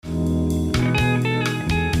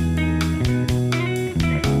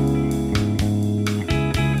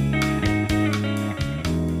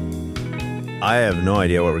I have no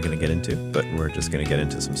idea what we're going to get into, but we're just going to get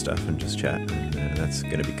into some stuff and just chat. And that's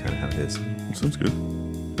going to be kind of how it is. Sounds good.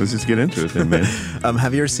 Let's just get into it then, man.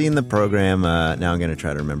 Have you ever seen the program, now I'm going to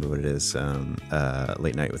try to remember what it is,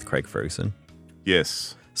 Late Night with Craig Ferguson?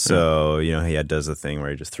 Yes. So, you know, he does a thing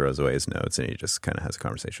where he just throws away his notes and he just kind of has a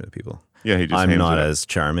conversation with people. Yeah, he just I'm not as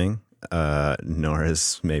charming, nor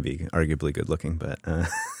as maybe arguably good looking, but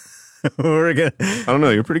we're good. I don't know.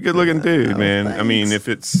 You're a pretty good looking dude, man. Thanks. I mean,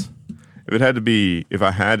 if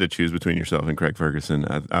I had to choose between yourself and Craig Ferguson,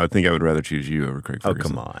 I think I would rather choose you over Craig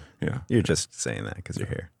Ferguson. Oh, come on. Yeah. You're just saying that because you're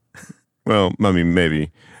here. Well, I mean,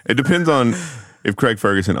 maybe. It depends on if Craig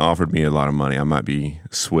Ferguson offered me a lot of money, I might be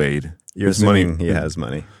swayed. You're assuming he has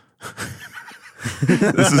money.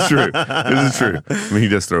 This is true. I mean, he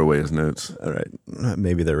does throw away his notes. All right.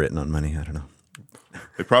 Maybe they're written on money. I don't know.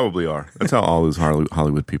 They probably are. That's how all those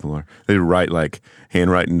Hollywood people are. They write like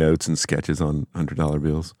handwriting notes and sketches on $100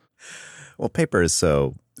 bills. Well, paper is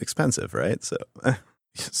so expensive, right? So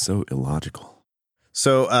It's so illogical.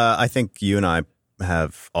 So I think you and I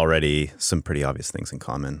have already some pretty obvious things in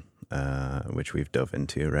common, which we've dove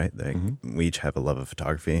into, right? We each have a love of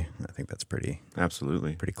photography. I think that's pretty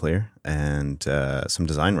clear. And some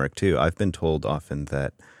design work too. I've been told often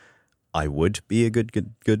that I would be a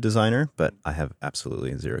good designer, but I have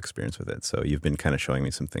absolutely zero experience with it. So you've been kind of showing me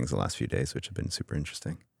some things the last few days, which have been super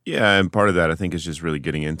interesting. Yeah, and part of that I think is just really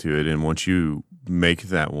getting into it. And once you make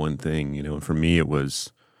that one thing, you know, for me it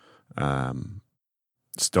was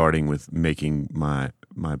starting with making my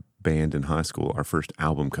band in high school, our first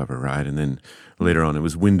album cover, right? And then later on it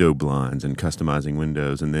was window blinds and customizing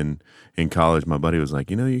windows. And then in college, my buddy was like,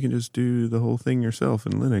 you know, you can just do the whole thing yourself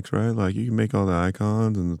in Linux, right? Like you can make all the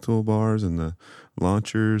icons and the toolbars and the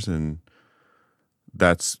launchers. And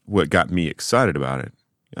that's what got me excited about it.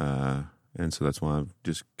 And so that's why I've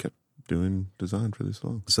just kept doing design for this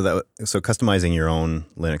long. So customizing your own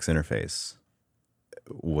Linux interface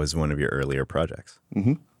was one of your earlier projects.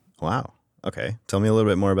 Mm-hmm. Wow. Okay. Tell me a little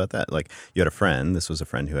bit more about that. Like you had a friend. This was a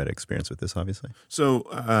friend who had experience with this, obviously. So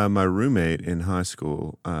my roommate in high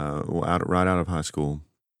school, right out of high school,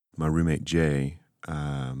 my roommate Jay,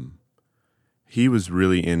 he was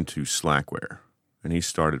really into Slackware, and he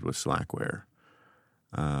started with Slackware.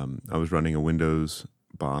 I was running a Windows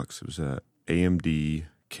box. It was a AMD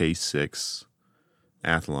K6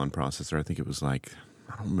 Athlon processor. I think it was like,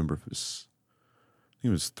 I don't remember if it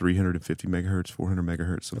was 350 megahertz, 400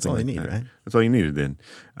 megahertz, something. That's all like you need, that. right? That's all you needed then.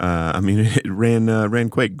 I mean, it ran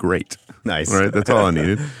Quake great. Nice. Right? That's all I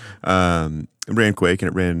needed. It ran Quake,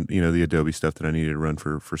 and it ran, you know, the Adobe stuff that I needed to run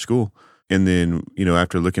for school. And then, you know,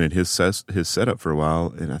 after looking at his setup for a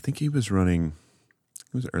while, and I think he was running,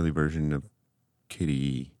 it was an early version of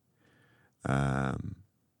KDE.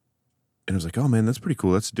 And I was like, oh man, that's pretty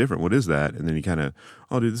cool. That's different. What is that? And then he kind of,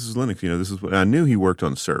 oh dude, this is Linux. You know, this is what I knew. He worked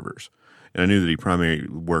on servers, and I knew that he primarily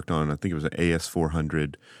worked on, I think it was an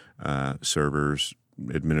AS400 servers,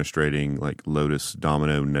 administrating like Lotus,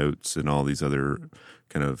 Domino, Notes, and all these other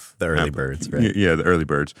kind of the early birds, right? Yeah, the early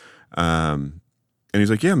birds. And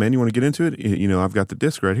he's like, yeah, man, you want to get into it? You know, I've got the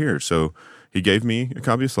disk right here. So he gave me a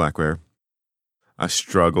copy of Slackware. I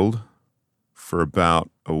struggled for about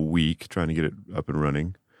a week trying to get it up and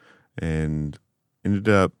running, and ended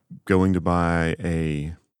up going to buy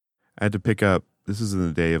I had to pick up, this is in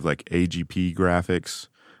the day of like AGP graphics,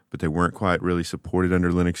 but they weren't quite really supported under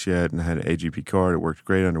Linux yet, and I had an AGP card. It worked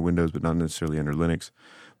great under Windows, but not necessarily under Linux.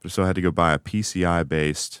 So I had to go buy a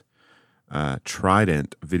PCI-based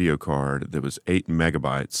Trident video card that was 8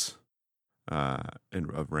 megabytes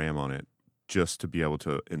of RAM on it, just to be able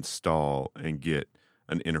to install and get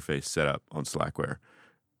an interface set up on Slackware.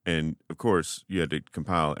 And of course, you had to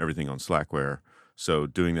compile everything on Slackware. So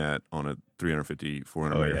doing that on a 350,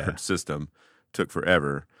 400 megahertz system took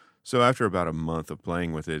forever. So after about a month of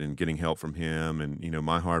playing with it and getting help from him, and, you know,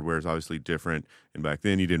 my hardware is obviously different. And back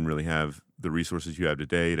then you didn't really have the resources you have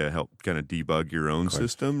today to help kind of debug your own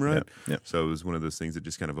system, right? Yep. So it was one of those things that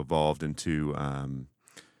just kind of evolved into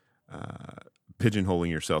pigeonholing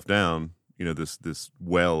yourself down, you know, this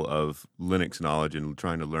well of Linux knowledge and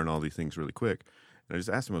trying to learn all these things really quick. And I just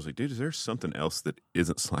asked him, I was like, dude, is there something else that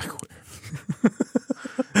isn't Slackware?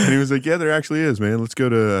 And he was like, yeah, there actually is, man. Let's go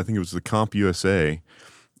to, I think it was the Comp USA.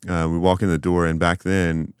 We walk in the door, and back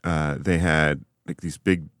then they had like these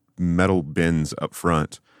big metal bins up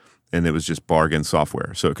front, and it was just bargain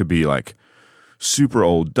software. So it could be like super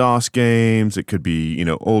old DOS games. It could be, you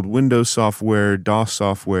know, old Windows software, DOS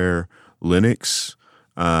software, Linux.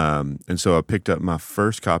 And so I picked up my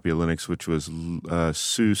first copy of Linux, which was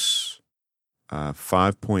SUSE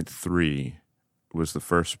 5.3 was the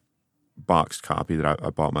first boxed copy that I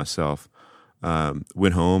bought myself.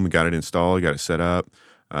 Went home and got it installed, got it set up,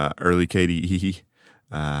 early KDE,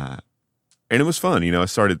 and it was fun. You know,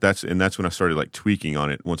 that's when I started like tweaking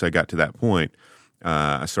on it. Once I got to that point,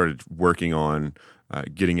 I started working on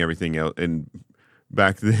getting everything out. And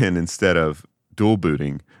back then, instead of dual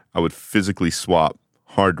booting, I would physically swap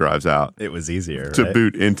hard drives out. It was easier to right?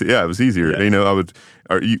 boot into. Yeah, it was easier. Yeah. You know,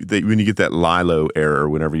 when you get that Lilo error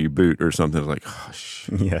whenever you boot or something, it's like, oh,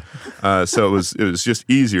 yeah. So it was just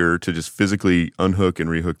easier to just physically unhook and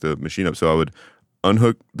rehook the machine up. So I would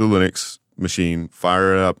unhook the Linux machine,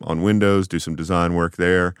 fire it up on Windows, do some design work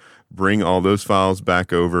there, bring all those files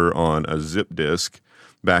back over on a zip disk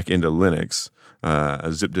back into Linux.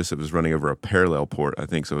 A zip disk that was running over a parallel port, I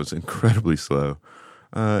think, so it was incredibly slow.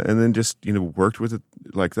 And then just, you know, worked with it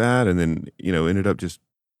like that. And then, you know, ended up just,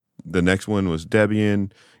 the next one was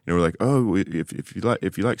Debian. You know, we're like, oh, if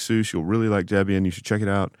you like SUSE, you'll really like Debian. You should check it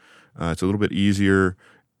out. It's a little bit easier.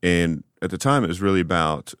 And at the time, it was really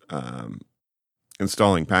about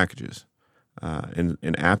installing packages.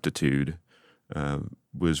 And Aptitude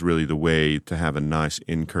was really the way to have a nice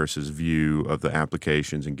in-cursus view of the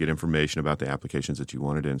applications and get information about the applications that you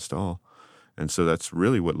wanted to install. And so that's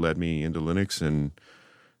really what led me into Linux, and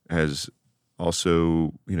has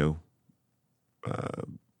also, you know,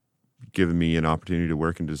 given me an opportunity to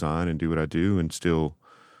work in design and do what I do, and still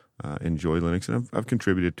enjoy Linux. And I've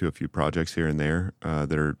contributed to a few projects here and there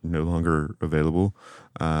that are no longer available.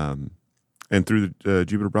 And through the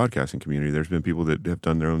Jupiter Broadcasting community, there's been people that have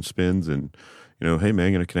done their own spins, and, you know, hey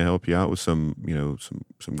man, can I help you out with some, you know, some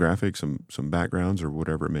graphics, some backgrounds, or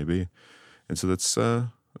whatever it may be. And so that's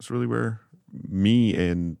really where me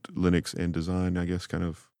and Linux and design, I guess, kind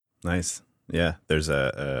of. Nice. Yeah, there's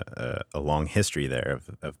a long history there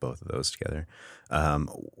of both of those together.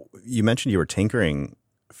 You mentioned you were tinkering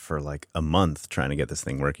for like a month trying to get this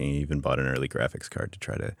thing working. You even bought an early graphics card to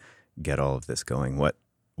try to get all of this going. What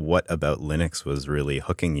about Linux was really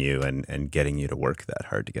hooking you and getting you to work that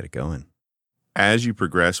hard to get it going? As you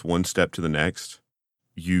progress one step to the next,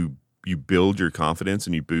 you build your confidence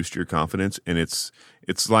and you boost your confidence. And it's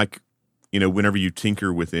like, you know, whenever you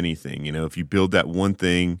tinker with anything, you know, if you build that one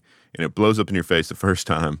thing and it blows up in your face the first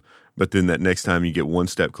time, but then that next time you get one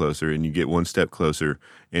step closer and you get one step closer.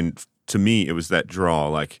 And to me, it was that draw.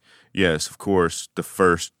 Like, yes, of course, my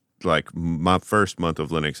first month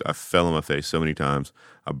of Linux, I fell on my face so many times.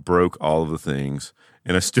 I broke all of the things,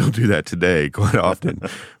 and I still do that today quite often.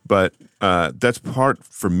 But that's part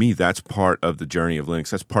of the journey of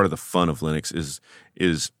Linux. That's part of the fun of Linux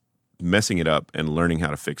is messing it up and learning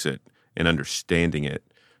how to fix it and understanding it.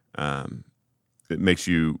 It makes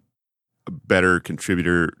you a better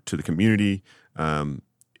contributor to the community.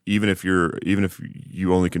 Even if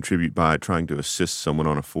you only contribute by trying to assist someone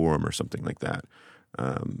on a forum or something like that.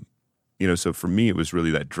 You know, so for me, it was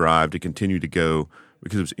really that drive to continue to go,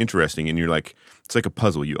 because it was interesting. And it's like a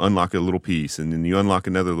puzzle. You unlock a little piece, and then you unlock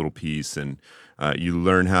another little piece, and you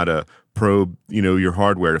learn how to probe, you know, your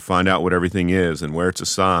hardware to find out what everything is and where it's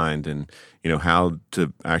assigned, and, you know, how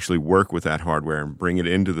to actually work with that hardware and bring it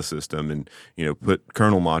into the system, and, you know, put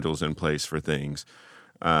kernel modules in place for things.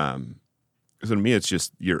 So to me, it's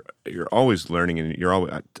just you're always learning, and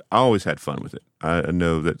I always had fun with it. I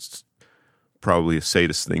know that's probably a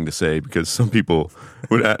sadist thing to say, because some people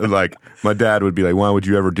would, like, my dad would be like, why would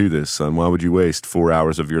you ever do this, son? Why would you waste 4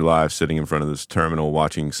 hours of your life sitting in front of this terminal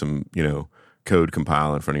watching some, you know, code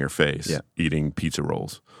compile in front of your face, eating pizza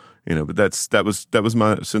rolls, you know? But that was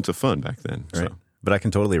my sense of fun back then. Right. So. But I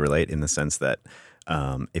can totally relate in the sense that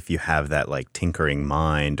if you have that like tinkering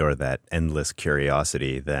mind or that endless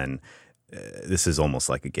curiosity, then this is almost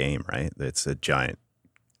like a game, right? It's a giant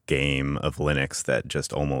game of Linux that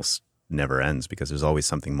just almost never ends, because there's always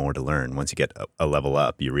something more to learn. Once you get a level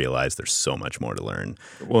up, you realize there's so much more to learn.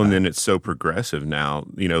 Well, and then it's so progressive now.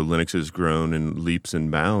 You know, Linux has grown in leaps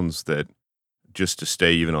and bounds that just to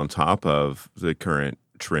stay even on top of the current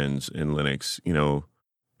trends in Linux, you know,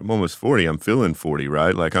 I'm almost 40. I'm feeling 40,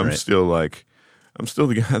 right? Like I'm still the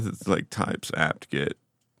guy that like types apt-get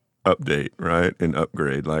update, right, and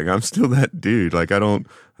upgrade. Like I'm still that dude. Like I don't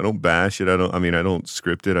bash it. I don't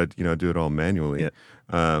script it. I do it all manually.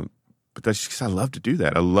 Yeah. But that's just because I love to do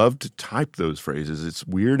that. I love to type those phrases. It's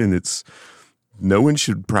weird, and no one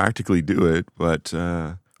should practically do it, but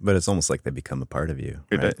it's almost like they become a part of you.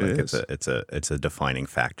 Right? It is. It's a defining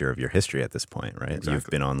factor of your history at this point, right? Exactly. You've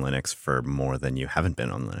been on Linux for more than you haven't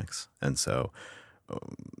been on Linux, and so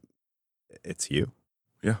it's you.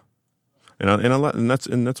 Yeah, and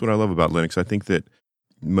that's what I love about Linux. I think that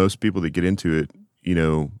most people that get into it, you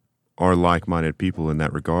know, are like-minded people in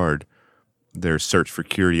that regard. Their search for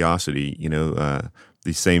curiosity, you know,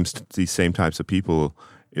 these same types of people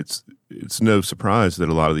it's no surprise that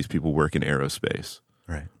a lot of these people work in aerospace,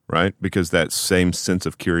 right? Because that same sense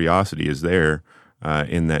of curiosity is there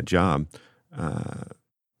in that job.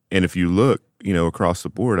 And if you look, across the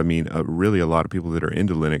board, I mean, really a lot of people that are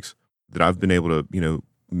into Linux that I've been able to,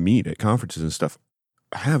 meet at conferences and stuff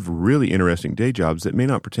have really interesting day jobs that may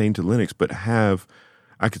not pertain to Linux, but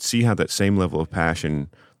I could see how that same level of passion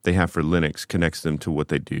they have for Linux connects them to what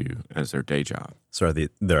they do as their day job. So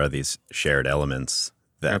there are these shared elements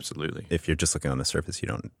that absolutely, if you're just looking on the surface, you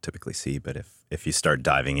don't typically see. But if you start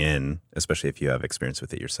diving in, especially if you have experience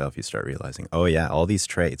with it yourself, you start realizing, oh yeah, all these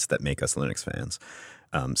traits that make us Linux fans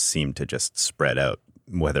seem to just spread out,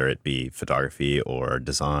 whether it be photography or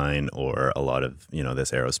design or a lot of,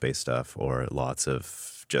 this aerospace stuff or lots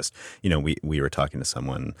of just, we were talking to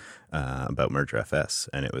someone about Merger FS,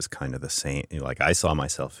 and it was kind of the same. Like I saw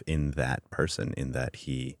myself in that person in that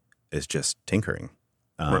he is just tinkering.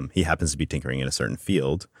 Right. He happens to be tinkering in a certain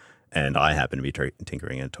field, and I happen to be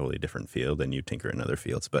tinkering in a totally different field, and you tinker in other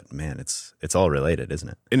fields. But man, it's all related, isn't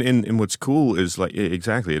it? And what's cool is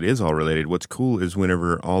exactly, it is all related. What's cool is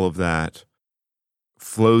whenever all of that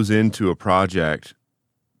flows into a project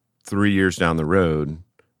 3 years down the road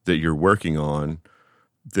that you're working on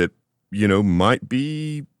that, might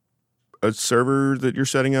be a server that you're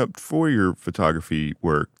setting up for your photography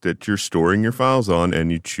work that you're storing your files on,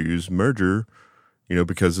 and you choose Merger,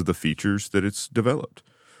 because of the features that it's developed.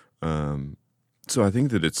 So I think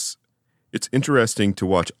that it's interesting to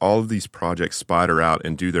watch all of these projects spider out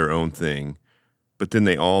and do their own thing, but then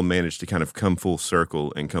they all manage to kind of come full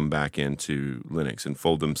circle and come back into Linux and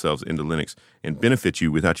fold themselves into Linux and benefit you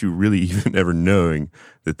without you really even ever knowing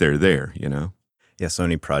that they're there, Yeah, so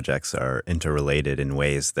many projects are interrelated in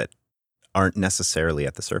ways that aren't necessarily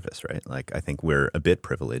at the surface, right? Like I think we're a bit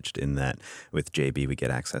privileged in that with JB we get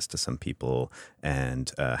access to some people and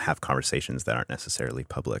have conversations that aren't necessarily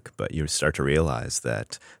public, but you start to realize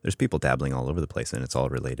that there's people dabbling all over the place and it's all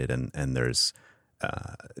related, and there's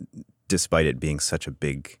despite it being such a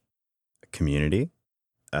big community,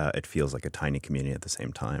 it feels like a tiny community at the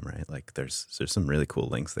same time, right? Like there's some really cool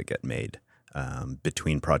links that get made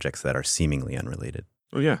between projects that are seemingly unrelated.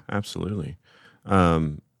 Oh yeah, absolutely.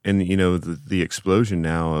 And the explosion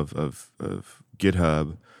now of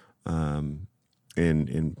GitHub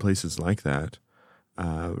in places like that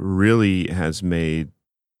really has made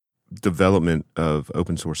development of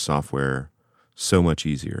open source software so much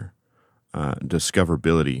easier,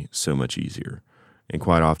 discoverability so much easier. And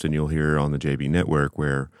quite often you'll hear on the JB network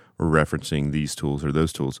where we're referencing these tools or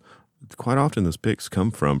those tools. Quite often those picks come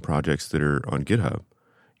from projects that are on GitHub,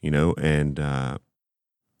 and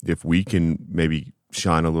if we can maybe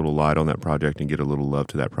shine a little light on that project and get a little love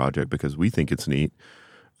to that project because we think it's neat.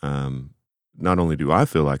 Not only do I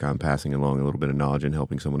feel like I'm passing along a little bit of knowledge and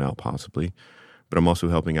helping someone out possibly, but I'm also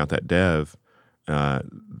helping out that dev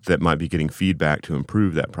that might be getting feedback to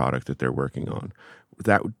improve that product that they're working on.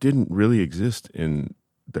 That didn't really exist in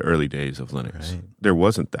the early days of Linux. Right. There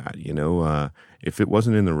wasn't that, if it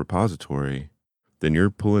wasn't in the repository, then you're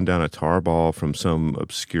pulling down a tarball from some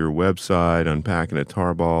obscure website, unpacking a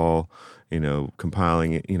tarball,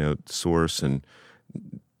 compiling it, source, and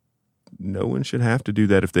no one should have to do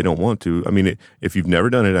that if they don't want to. I mean, if you've never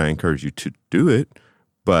done it, I encourage you to do it,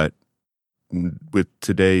 but with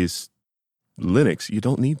today's Linux, you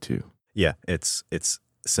don't need to. Yeah, it's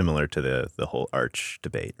similar to the whole Arch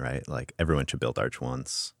debate, right? Like everyone should build Arch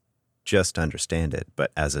once just to understand it,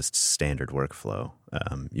 but as a standard workflow,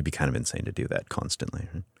 you'd be kind of insane to do that constantly.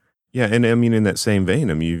 Right? Yeah, and I mean, in that same vein,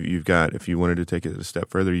 I mean, you've got, if you wanted to take it a step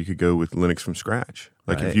further, you could go with Linux from scratch.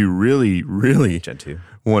 Like right. If you really, really Gentoo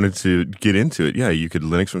wanted to get into it, yeah, you could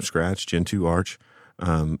Linux from scratch, Gentoo, Arch.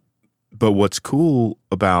 But what's cool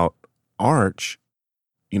about Arch,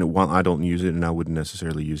 while I don't use it and I wouldn't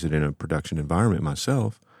necessarily use it in a production environment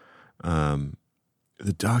myself,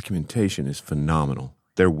 the documentation is phenomenal.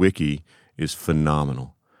 Their wiki is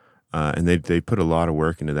phenomenal. And they put a lot of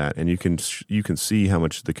work into that, and you can see how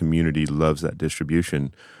much the community loves that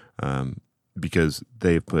distribution because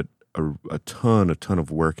they've put a ton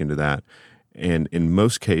of work into that. And in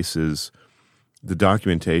most cases, the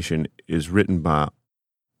documentation is written by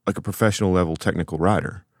like a professional level technical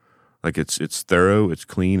writer. Like it's thorough, it's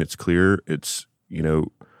clean, it's clear, it's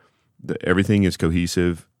everything is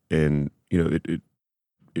cohesive, and it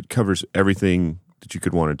covers everything that you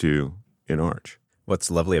could want to do in Arch.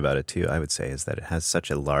 What's lovely about it too, I would say, is that it has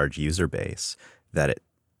such a large user base that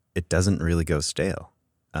it doesn't really go stale.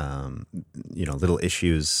 Little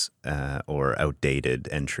issues or outdated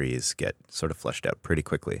entries get sort of flushed out pretty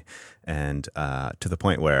quickly, and to the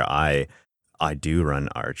point where I do run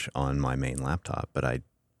Arch on my main laptop, but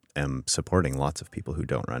am supporting lots of people who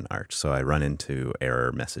don't run Arch. So I run into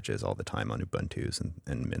error messages all the time on Ubuntu's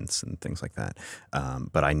and Mints and things like that.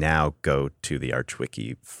 But I now go to the Arch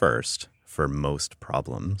Wiki first for most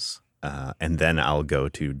problems. And then I'll go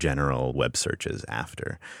to general web searches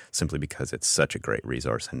after, simply because it's such a great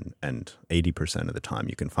resource. And 80% of the time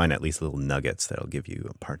you can find at least little nuggets that'll give you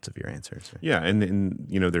parts of your answers. Yeah, and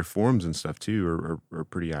their forums and stuff too are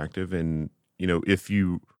pretty active. And,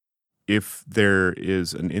 if there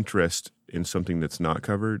is an interest in something that's not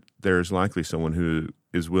covered, there's likely someone who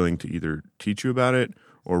is willing to either teach you about it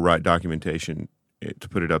or write documentation to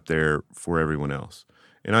put it up there for everyone else.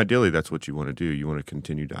 And ideally, that's what you want to do. You want to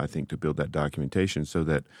continue to, I think, to build that documentation so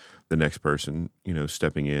that the next person,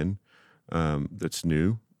 stepping in that's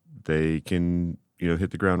new, they can,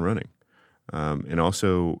 hit the ground running. And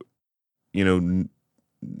also, no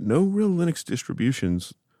real Linux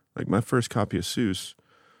distributions, like my first copy of SUSE,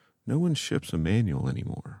 no one ships a manual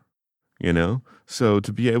anymore, So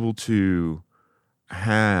to be able to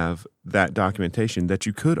have that documentation that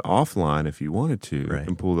you could offline if you wanted to, right,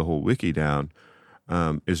 and pull the whole wiki down,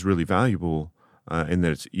 is really valuable, and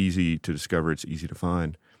that it's easy to discover, it's easy to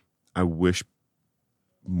find. I wish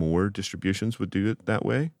more distributions would do it that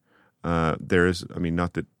way. Not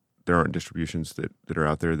that there aren't distributions that are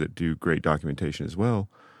out there that do great documentation as well,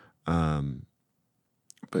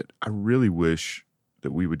 but I really wish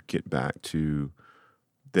that we would get back to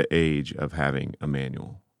the age of having a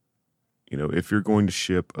manual. If you're going to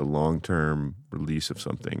ship a long-term release of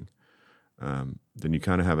something, then you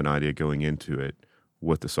kind of have an idea going into it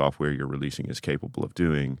what the software you're releasing is capable of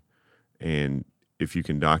doing. And if you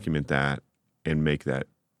can document that and make that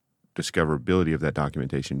discoverability of that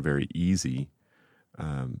documentation very easy,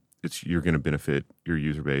 you're going to benefit your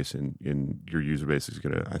user base, and your user base is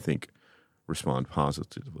going to, I think, respond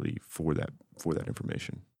positively for that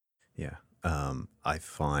information. Yeah. I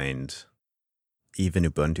find even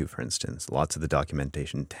Ubuntu, for instance, lots of the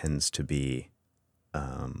documentation tends to be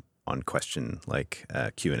on question like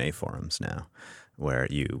Q&A forums now, where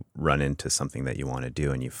you run into something that you want to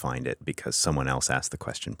do and you find it because someone else asked the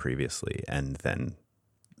question previously, and then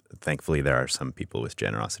thankfully there are some people with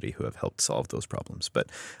generosity who have helped solve those problems. But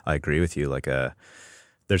I agree with you,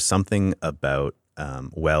 there's something about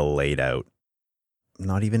well laid out,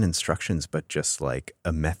 not even instructions, but just like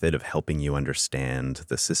a method of helping you understand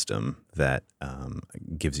the system that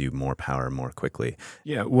gives you more power more quickly.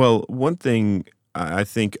 Yeah, well, one thing I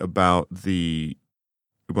think about the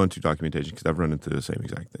Ubuntu documentation, because I've run into the same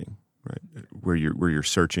exact thing, right? Where you're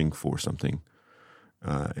searching for something,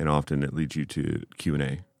 and often it leads you to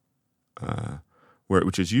Q&A,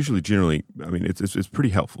 which is usually generally, it's pretty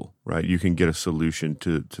helpful, right? You can get a solution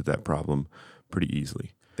to that problem pretty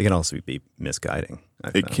easily. They can also be misguiding.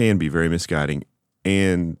 It can be very misguiding,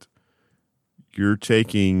 and you're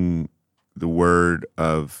taking the word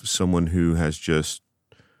of someone who has just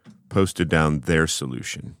posted down their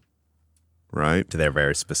solution, right? To their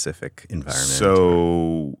very specific environment.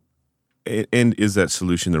 So, and is that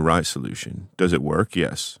solution the right solution? Does it work?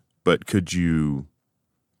 Yes. But could you,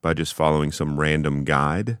 by just following some random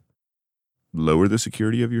guide, lower the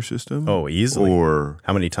security of your system? Oh, easily. Or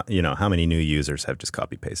how many new users have just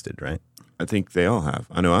copy pasted, right? I think they all have.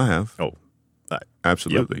 I know I have. Oh,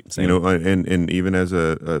 absolutely. Yep, and even as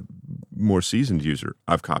a more seasoned user,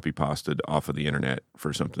 I've copy pasted off of the internet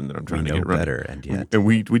for something that I'm trying to get running. Better, and yet, and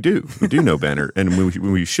we do know better, and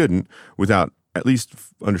we shouldn't without at least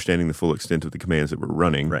understanding the full extent of the commands that we're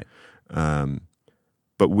running. Right.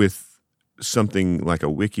 But with something like a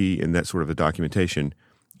wiki and that sort of a documentation,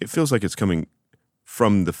 it feels like it's coming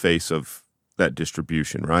from the face of that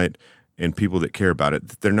distribution, right? And people that care about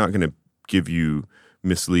it, they're not going to give you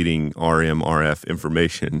misleading RM, RF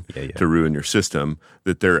information to ruin your system,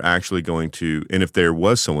 that they're actually going to, and if there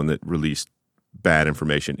was someone that released bad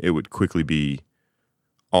information, it would quickly be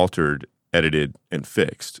altered, edited, and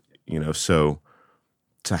fixed, so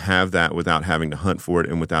to have that without having to hunt for it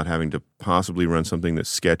and without having to possibly run something that's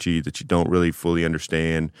sketchy that you don't really fully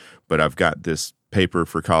understand, but I've got this paper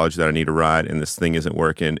for college that I need to write and this thing isn't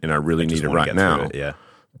working and I really need it right now,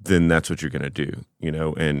 then that's what you're going to do,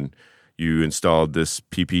 and you installed this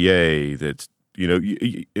PPA that's,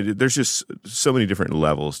 there's just so many different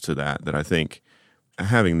levels to that I think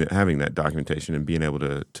having that documentation and being able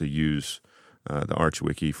to use the Arch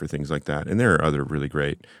Wiki for things like that. And there are other really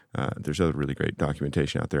great,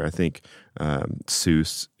 documentation out there. I think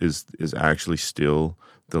SUSE is actually still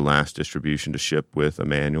the last distribution to ship with a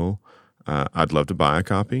manual. I'd love to buy a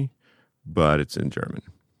copy, but it's in German.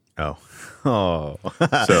 Oh.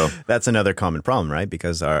 So that's another common problem, right?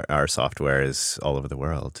 Because our software is all over the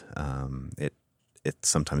world. It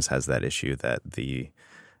sometimes has that issue that the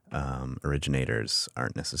originators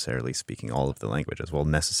aren't necessarily speaking all of the languages. Well,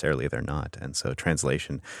 necessarily they're not. And so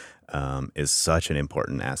translation is such an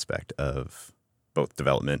important aspect of both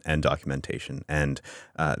development and documentation. And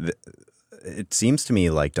it seems to me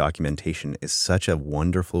like documentation is such a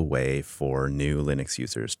wonderful way for new Linux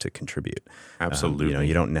users to contribute. Absolutely.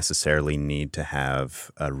 You don't necessarily need to have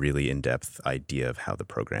a really in-depth idea of how the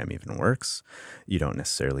program even works. You don't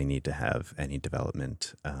necessarily need to have any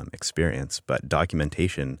development experience, but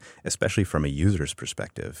documentation, especially from a user's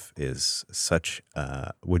perspective, is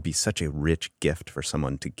would be such a rich gift for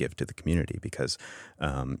someone to give to the community, because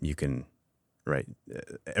you can. Right.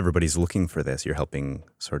 Everybody's looking for this. You're helping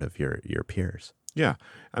sort of your peers. Yeah.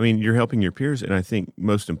 I mean, you're helping your peers. And I think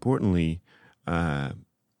most importantly,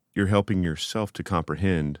 you're helping yourself to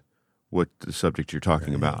comprehend what the subject you're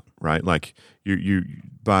talking about, right? Like you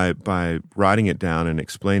by writing it down and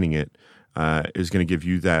explaining it is going to give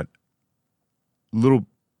you that little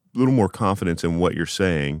more confidence in what you're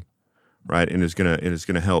saying, right? And it's going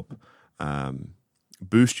to help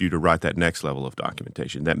boost you to write that next level of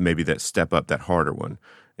documentation, that maybe that step up, that harder one,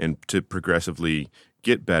 and to progressively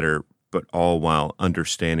get better, but all while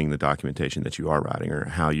understanding the documentation that you are writing or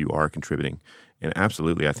how you are contributing. And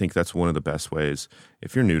absolutely, I think that's one of the best ways.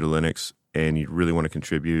 If you're new to Linux and you really want to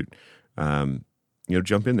contribute,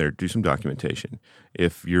 jump in there, do some documentation.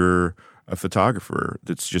 If you're a photographer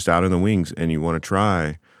that's just out in the wings and you want to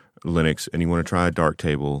try Linux and you want to try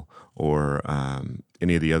Darktable or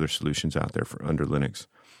any of the other solutions out there for under Linux,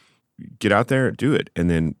 get out there, do it, and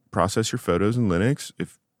then process your photos in Linux.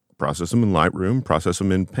 Process them in Lightroom, process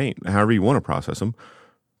them in Paint, however you want to process them.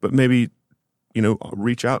 But maybe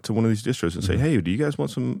reach out to one of these distros and say, "Hey, do you guys want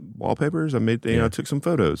some wallpapers? I took some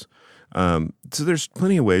photos." So there's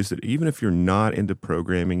plenty of ways that even if you're not into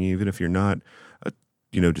programming, even if you're not,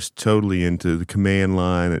 just totally into the command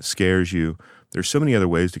line that scares you, there's so many other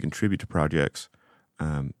ways to contribute to projects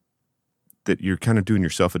that you're kind of doing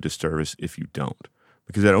yourself a disservice if you don't,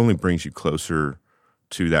 because that only brings you closer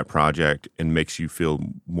to that project and makes you feel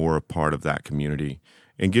more a part of that community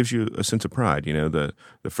and gives you a sense of pride. The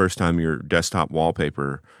first time your desktop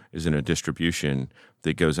wallpaper is in a distribution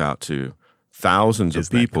that goes out to thousands of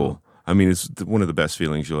people. Cool? I mean, it's one of the best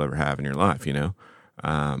feelings you'll ever have in your life,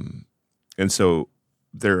 And so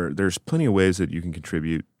there's plenty of ways that you can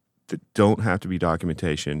contribute that don't have to be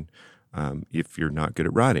documentation. If you're not good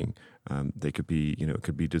at writing, they could be, it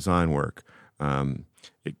could be design work.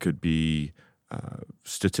 It could be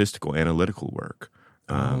statistical, analytical work.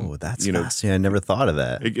 That's fascinating. I never thought of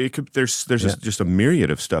that. It could. There's just a myriad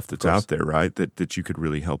of stuff that's out there, right? That you could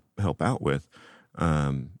really help out with,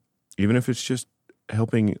 even if it's just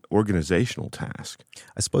helping organizational task.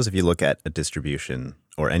 I suppose if you look at a distribution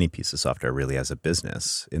or any piece of software really as a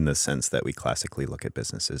business, in the sense that we classically look at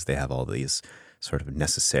businesses, they have all these sort of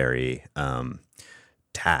necessary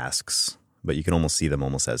tasks, but you can almost see them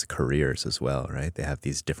almost as careers as well, right? They have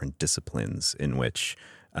these different disciplines in which,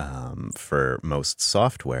 for most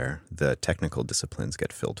software, the technical disciplines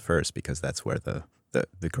get filled first, because that's where the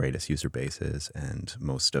greatest user base is, and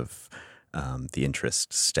most of the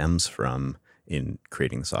interest stems from in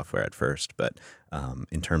creating the software at first. But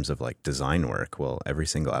in terms of like design work, well, every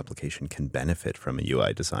single application can benefit from a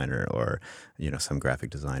UI designer or some graphic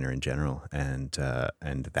designer in general, and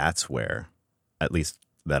that's where, at least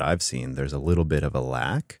that I've seen, there's a little bit of a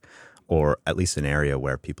lack, or at least an area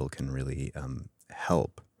where people can really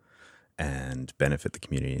help and benefit the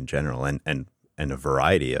community in general, and a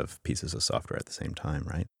variety of pieces of software at the same time,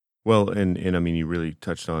 right? Well, and I mean, you really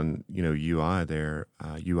touched on UI there,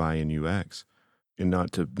 UI and UX, and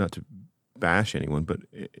not to bash anyone, but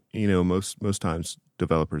most times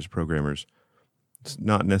developers, programmers, it's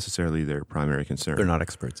not necessarily their primary concern. They're not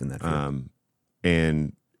experts in that field.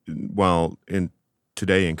 And while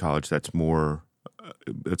today in college, that's more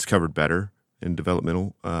it's covered better in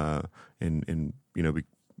developmental in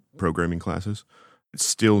programming classes. It's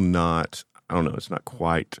still not. I don't know. It's not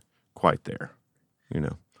quite there.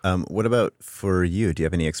 What about for you? Do you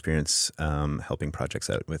have any experience helping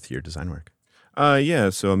projects out with your design work? Yeah.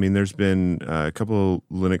 So, I mean, there's been a couple of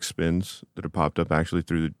Linux spins that have popped up actually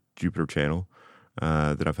through the Jupyter channel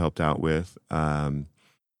that I've helped out with.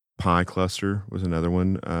 Pi Cluster was another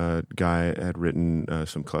one. Guy had written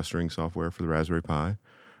some clustering software for the Raspberry Pi.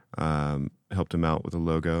 Helped him out with a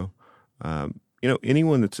logo.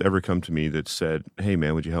 Anyone that's ever come to me that said, "Hey,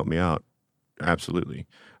 man, would you help me out?" Absolutely.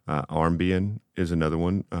 Armbian is another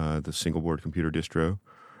one, the single board computer distro.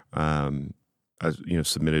 I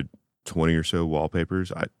submitted 20 or so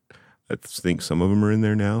wallpapers. I think some of them are in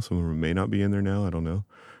there now. Some of them may not be in there now. I don't know.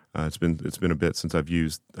 It's been a bit since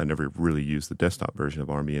I never really used the desktop version of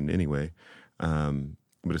Armbian anyway.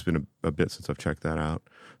 but it's been a bit since I've checked that out.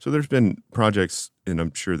 So there's been projects, and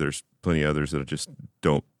I'm sure there's plenty of others that I just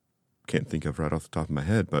can't think of right off the top of my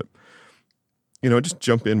head. But, just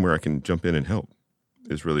jump in where I can jump in and help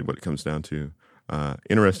is really what it comes down to.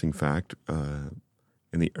 Interesting fact,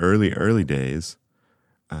 in the early days,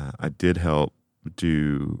 I did help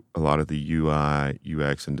do a lot of the UI,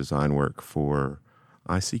 UX, and design work for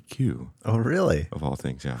ICQ. Oh, really? Of all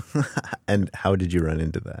things, yeah. And how did you run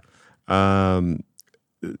into that?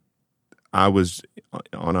 I was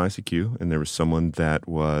on ICQ, and there was someone that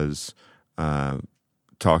was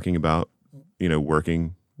talking about,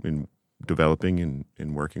 working and developing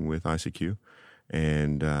and working with ICQ.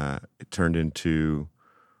 And it turned into,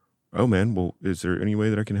 oh, man, well, is there any way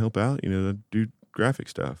that I can help out, do graphic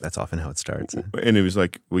stuff? That's often how it starts. And it was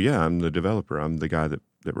like, well, yeah, I'm the developer. I'm the guy that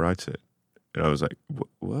writes it. And I was like,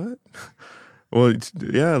 what? Well,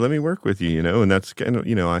 yeah, let me work with you, and that's kind of,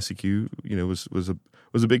 ICQ,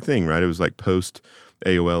 was a big thing, right? It was like post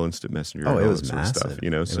AOL Instant Messenger. Oh, and it all was that sort massive. Of stuff,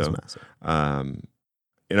 It so, was massive.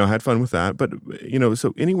 I had fun with that, but,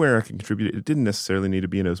 so anywhere I can contribute, it didn't necessarily need to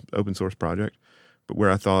be an open source project, but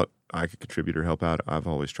where I thought I could contribute or help out, I've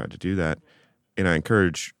always tried to do that. And I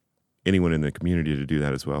encourage anyone in the community to do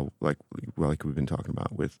that as well, like we've been talking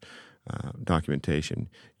about with documentation,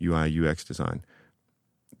 UI, UX design.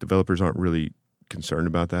 Developers aren't really concerned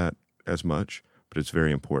about that as much, but it's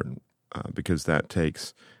very important because that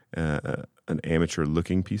takes an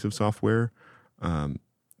amateur-looking piece of software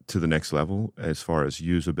to the next level as far as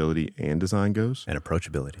usability and design goes. And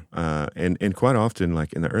approachability. And quite often,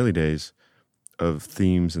 like in the early days of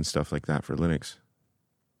themes and stuff like that for Linux,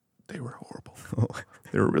 they were horrible.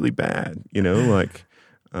 They were really bad, and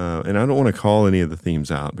I don't want to call any of the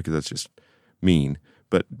themes out because that's just mean,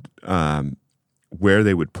 but where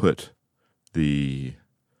they would put the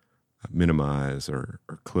minimize or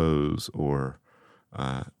close or,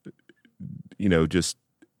 just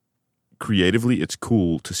creatively, it's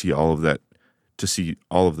cool to see all of that, to see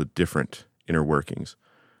all of the different inner workings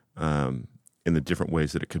in the different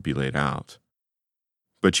ways that it could be laid out.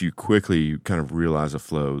 But you quickly kind of realize a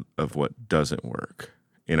flow of what doesn't work.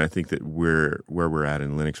 And I think that where we're at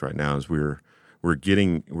in Linux right now is we're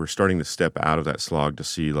starting to step out of that slog to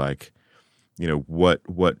see what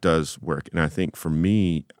does work. And I think for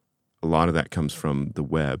me, a lot of that comes from the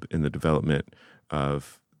web and the development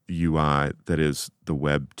of the UI that is the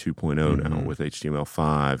web 2.0 now with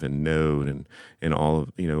HTML5 and Node and all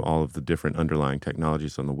of the different underlying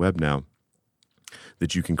technologies on the web now,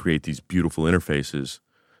 that you can create these beautiful interfaces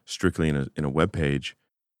strictly in a web page.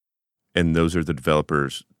 And those are the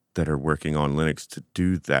developers that are working on Linux to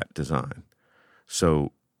do that design.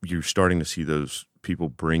 So you're starting to see those people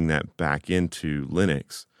bring that back into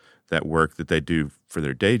Linux, that work that they do for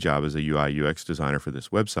their day job as a UI UX designer for this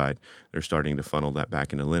website. They're starting to funnel that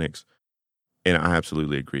back into Linux. And I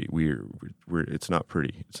absolutely agree. It's not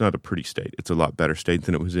pretty. It's not a pretty state. It's a lot better state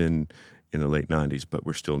than it was in the late 90s, but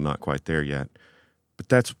we're still not quite there yet. But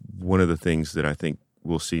that's one of the things that I think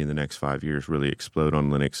we'll see in the next 5 years really explode on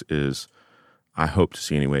Linux is, I hope to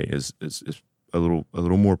see anyway, is a little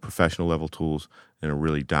more professional level tools and a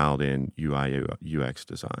really dialed in UI UX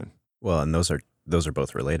design. Well, and those are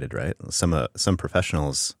both related, right? Some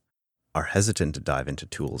professionals are hesitant to dive into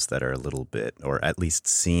tools that are a little bit, or at least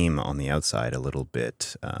seem on the outside a little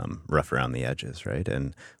bit rough around the edges, right?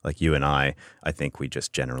 And like you and I think we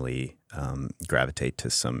just generally gravitate to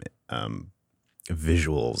some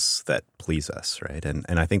visuals that please us, right? And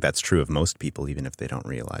I think that's true of most people, even if they don't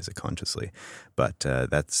realize it consciously. But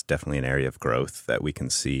that's definitely an area of growth that we can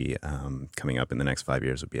see coming up in the next 5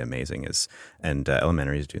 years would be amazing. And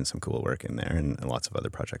Elementary is doing some cool work in there, and lots of other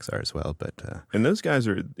projects are as well. But and those guys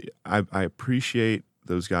are, I appreciate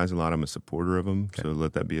those guys a lot. I'm a supporter of them, okay. So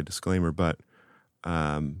let that be a disclaimer. But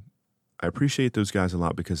I appreciate those guys a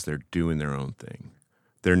lot because they're doing their own thing.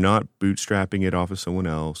 They're not bootstrapping it off of someone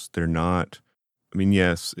else. They're not. I mean,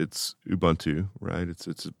 yes, it's Ubuntu, right?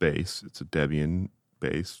 It's a base. It's a Debian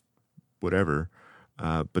base, whatever.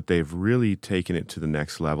 But they've really taken it to the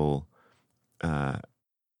next level. They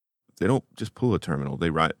don't just pull a terminal. They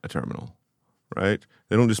write a terminal, right?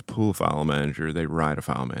 They don't just pull a file manager. They write a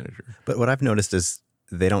file manager. But what I've noticed is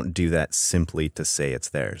they don't do that simply to say it's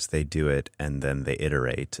theirs. They do it, and then they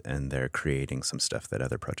iterate, and they're creating some stuff that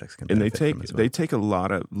other projects can benefit from as well. They take a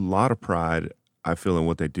lot of pride, I feel, in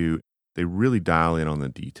what they do. They really dial in on the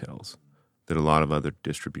details that a lot of other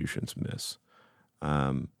distributions miss.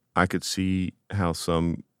 I could see how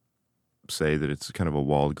some say that it's kind of a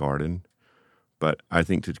walled garden, but I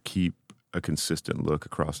think to keep a consistent look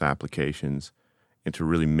across applications and to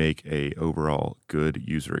really make a overall good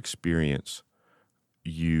user experience,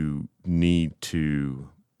 you need to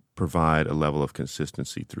provide a level of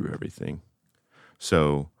consistency through everything.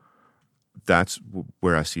 So that's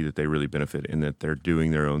where I see that they really benefit, in that they're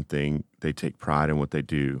doing their own thing. They take pride in what they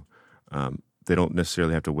do. They don't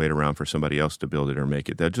necessarily have to wait around for somebody else to build it or make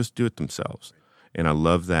it. They'll just do it themselves. And I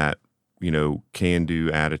love that,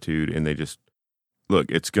 can-do attitude. And they just,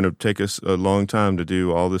 look, it's going to take us a long time to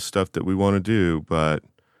do all this stuff that we want to do, but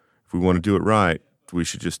if we want to do it right, we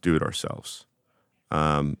should just do it ourselves.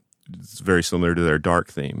 It's very similar to their dark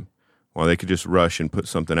theme. While they could just rush and put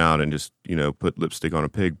something out and just, put lipstick on a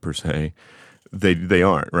pig per se, they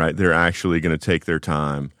aren't, right? They're actually going to take their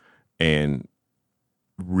time and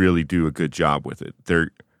really do a good job with it.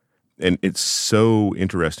 And it's so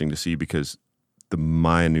interesting to see, because the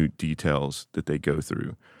minute details that they go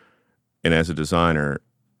through. And as a designer,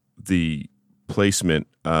 the placement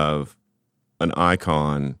of an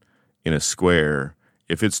icon in a square,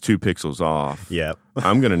 if it's 2 pixels off,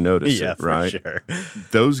 I'm going to notice it, right? For sure.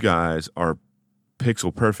 Those guys are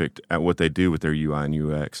pixel perfect at what they do with their UI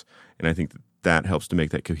and UX. And I think that helps to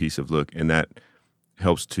make that cohesive look, and that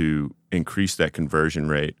helps to increase that conversion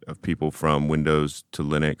rate of people from Windows to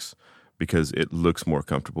Linux, because it looks more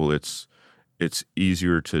comfortable. It's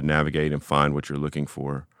easier to navigate and find what you're looking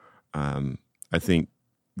for. I think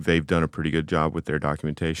they've done a pretty good job with their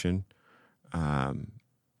documentation, and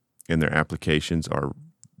their applications are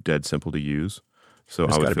dead simple to use. So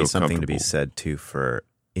there's got to be something to be said too for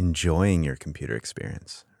enjoying your computer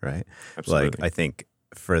experience, right? Absolutely. Like, I think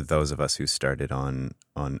for those of us who started on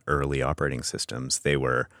early operating systems, they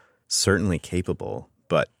were certainly capable,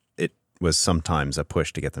 but it was sometimes a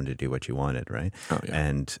push to get them to do what you wanted, right? Oh, yeah.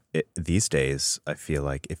 And these days, I feel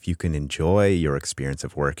like if you can enjoy your experience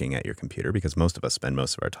of working at your computer, because most of us spend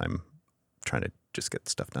most of our time trying to just get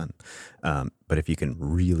stuff done. But if you can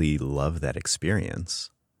really love that experience,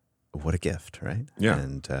 what a gift, right? Yeah.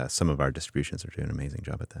 And some of our distributions are doing an amazing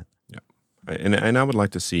job at that. Yeah. And I would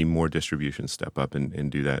like to see more distributions step up and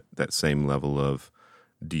do that same level of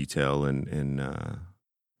detail and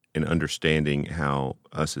understanding how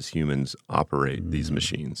us as humans operate these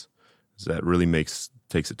machines. So that really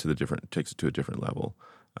takes it to a different level.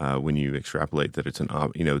 When you extrapolate that it's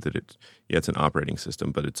it's an operating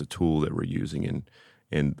system, but it's a tool that we're using,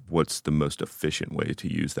 and what's the most efficient way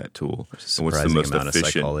to use that tool, and what's the most amount efficient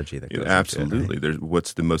of psychology that goes absolutely. into it, right?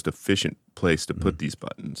 What's the most efficient place to put these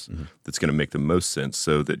buttons that's going to make the most sense,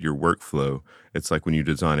 so that your workflow. It's like when you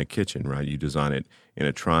design a kitchen, right? You design it in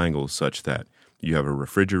a triangle such that you have a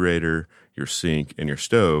refrigerator, your sink, and your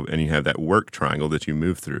stove, and you have that work triangle that you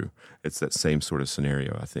move through. It's that same sort of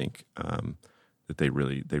scenario, I think, that they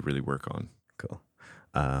really work on. Cool.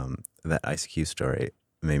 That ICQ story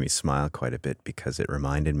made me smile quite a bit, because it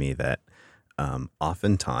reminded me that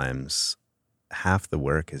oftentimes half the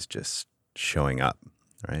work is just showing up,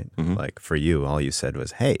 right? Mm-hmm. Like for you, all you said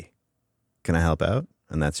was, "Hey, can I help out?"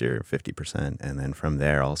 And that's your 50%. And then from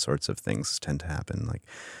there, all sorts of things tend to happen. Like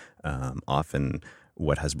often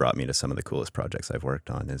what has brought me to some of the coolest projects I've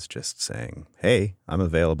worked on is just saying, "Hey, I'm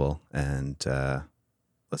available, and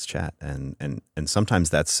let's chat." And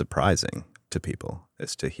sometimes that's surprising to people,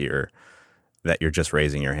 is to hear that you're just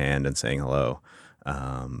raising your hand and saying hello.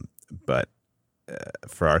 But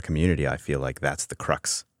for our community, I feel like that's the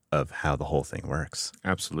crux of how the whole thing works.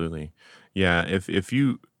 Absolutely. Yeah. If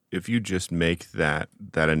you just make that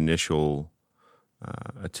initial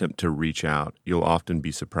attempt to reach out, you'll often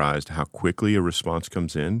be surprised how quickly a response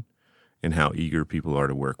comes in, and how eager people are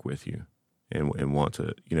to work with you and want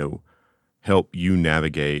to, help you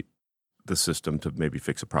navigate the system to maybe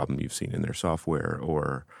fix a problem you've seen in their software,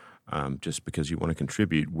 or just because you want to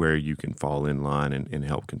contribute where you can fall in line and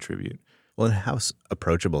help contribute. Well, and how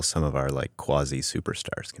approachable some of our like quasi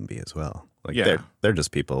superstars can be as well. Like they're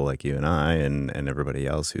just people like you and I and everybody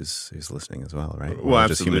else who's listening as well, right? Well,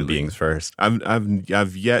 just human beings first.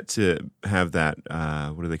 I've yet to have that.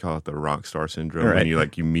 What do they call it? The rock star syndrome. Right.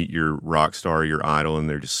 When you meet your rock star, your idol, and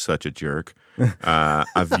they're just such a jerk.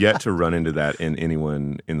 I've yet to run into that in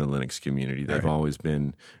anyone in the Linux community. They've always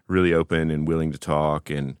been really open and willing to talk,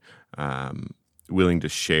 and willing to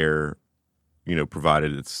share.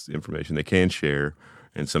 Provided it's information they can share,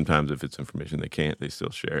 and sometimes if it's information they can't, they still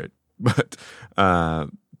share it. But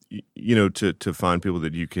to find people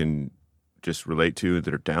that you can just relate to,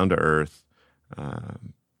 that are down to earth,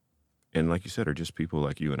 and like you said, are just people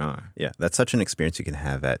like you and I. Yeah, that's such an experience you can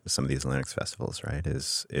have at some of these Linux festivals, right?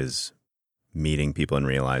 Is meeting people and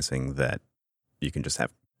realizing that you can just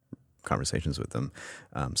have conversations with them.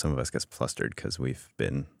 Some of us get flustered because we've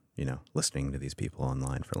been listening to these people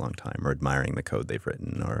online for a long time, or admiring the code they've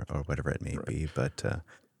written, or whatever it may be. But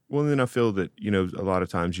well, then I feel that a lot of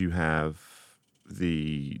times you have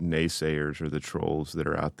the naysayers or the trolls that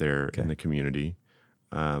are out there in the community.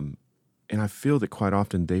 And I feel that quite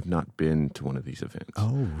often they've not been to one of these events.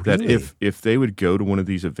 Oh, really? That if they would go to one of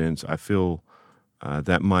these events, I feel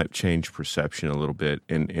that might change perception a little bit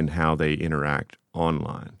in how they interact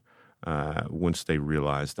online once they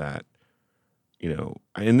realize that,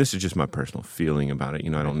 and this is just my personal feeling about it.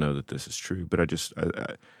 I don't know that this is true, but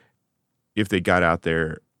if they got out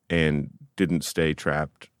there and didn't stay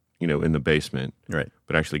trapped, in the basement, right,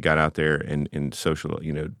 but actually got out there and social,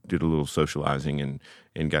 did a little socializing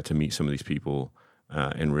and got to meet some of these people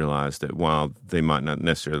and realized that while they might not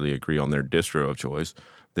necessarily agree on their distro of choice,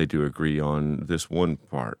 they do agree on this one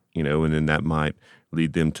part, and then that might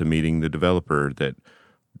lead them to meeting the developer that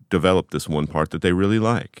developed this one part that they really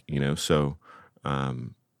like, so,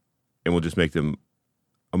 and we'll just make them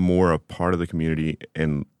a part of the community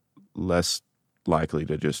and less likely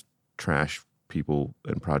to just trash people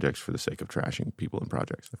and projects for the sake of trashing people and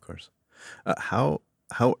projects. Of course. How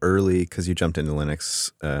early, because you jumped into Linux,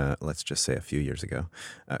 let's just say a few years ago,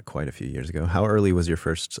 quite a few years ago, how early was your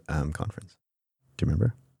first conference? Do you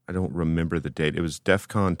remember? I don't remember the date. It was DEF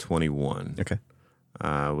CON 21. Okay.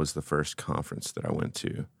 Was the first conference that I went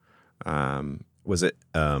to. Was it,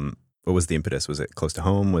 what was the impetus? Was it close to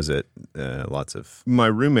home? Was it lots of... My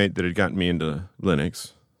roommate that had gotten me into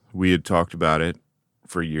Linux, we had talked about it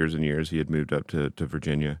for years and years. He had moved up to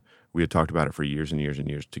Virginia. We had talked about it for years and years and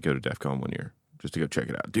years to go to DEF CON one year, just to go check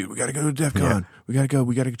it out. Dude, we got to go to DEF CON. Yeah. We got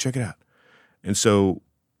to go check it out. And so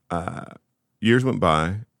years went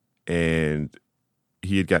by, and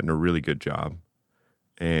he had gotten a really good job.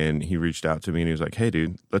 And he reached out to me and he was like, hey,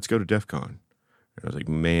 dude, let's go to DEF CON. And I was like,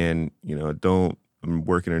 man, I'm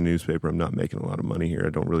working in a newspaper. I'm not making a lot of money here.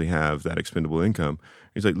 I don't really have that expendable income.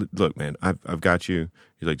 He's like, look, man, I've got you.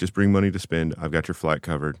 He's like, just bring money to spend. I've got your flight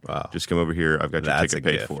covered. Wow. Just come over here. I've got your ticket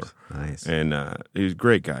paid for. Nice. And he was a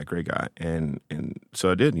great guy. And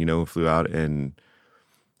so I did, flew out, and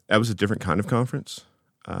that was a different kind of conference.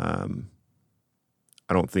 I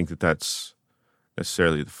don't think that that's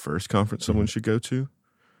necessarily the first conference someone should go to,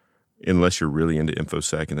 unless you're really into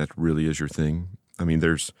InfoSec and that really is your thing. I mean,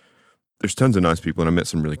 there's tons of nice people, and I met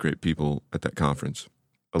some really great people at that conference.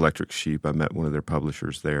 Electric Sheep, I met one of their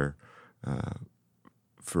publishers there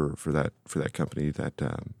for that company that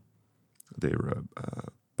they were a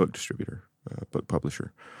book distributor, book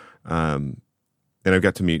publisher. And I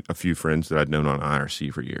got to meet a few friends that I'd known on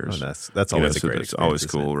IRC for years. Oh, that's always a great experience. It's always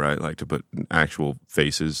cool, right? Like to put actual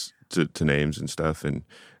faces to names and stuff, and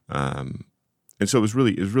so it was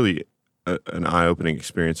really an eye-opening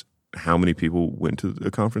experience. How many people went to a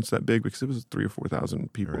conference that big? Because it was 3,000 or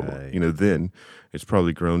 4,000 people. Right. Then it's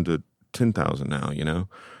probably grown to 10,000 now.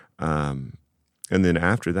 And then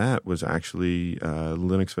after that was actually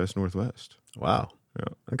Linux Fest Northwest. Wow.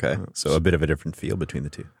 Yeah. Okay. So a bit of a different feel between the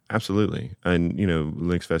two. Absolutely. And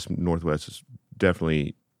Linux Fest Northwest is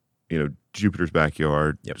definitely Jupiter's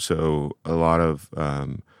backyard. Yep. So a lot of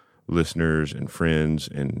listeners and friends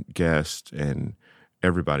and guests and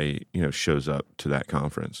everybody shows up to that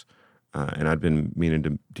conference. And I'd been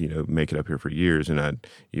meaning to, make it up here for years. And I'd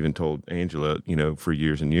even told Angela, for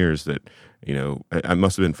years and years that, I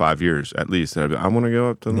must have been 5 years at least. That I want to go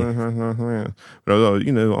up to, but I was,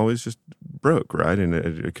 always just broke, right?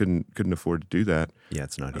 And I couldn't afford to do that. Yeah,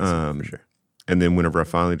 it's not easy for sure. And then whenever I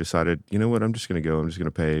finally decided, you know what, I'm just going to go. I'm just going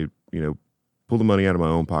to pay, pull the money out of my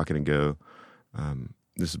own pocket and go.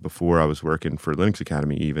 This is before I was working for Linux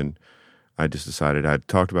Academy even. I just decided, I'd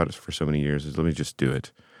talked about it for so many years, let me just do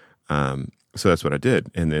it. So that's what I did.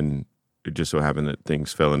 And then it just so happened that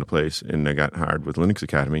things fell into place and I got hired with Linux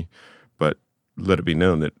Academy. But let it be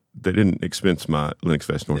known that they didn't expense my Linux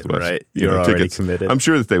Fest Northwest. Right. You're already tickets. Committed. I'm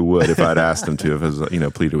sure that they would if I'd asked them to, if I was,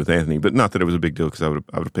 pleaded with Anthony. But not that it was a big deal, because I would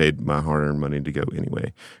have paid my hard-earned money to go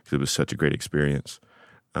anyway, because it was such a great experience.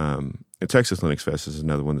 And Texas Linux Fest is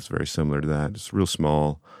another one that's very similar to that. It's real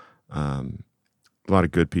small. A lot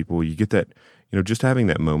of good people. You get that, just having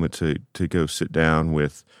that moment to go sit down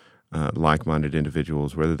with like-minded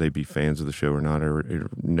individuals, whether they be fans of the show or not, or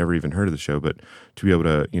never even heard of the show, but to be able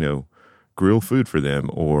to, grill food for them,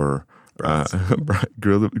 or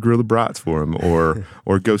grill the brats for them,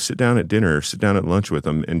 or go sit down at dinner, or sit down at lunch with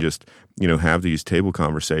them, and just have these table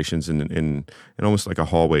conversations and almost like a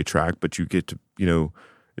hallway track, but you get to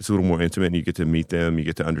it's a little more intimate, and you get to meet them, you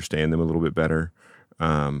get to understand them a little bit better.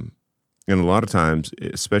 And a lot of times,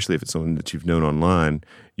 especially if it's someone that you've known online,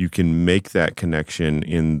 you can make that connection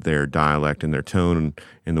in their dialect and their tone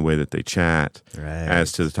and the way that they chat, right,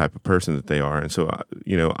 as to the type of person that they are. And so,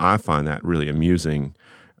 I find that really amusing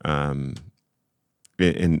in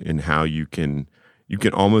how you can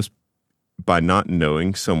almost by not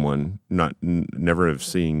knowing someone, never have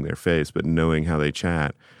seeing their face, but knowing how they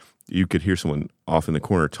chat, you could hear someone off in the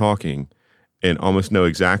corner talking and almost know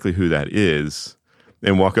exactly who that is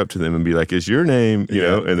and walk up to them and be like, is your name, you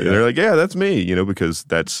know? And they're like, yeah, that's me, you know, because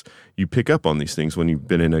you pick up on these things when you've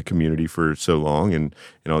been in a community for so long and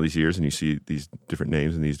all these years, and you see these different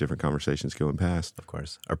names and these different conversations going past. Of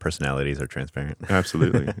course. Our personalities are transparent.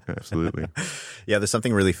 Absolutely. Absolutely. Yeah, there's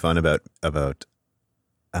something really fun about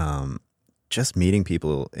just meeting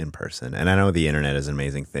people in person. And I know the internet is an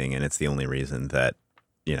amazing thing, and it's the only reason that,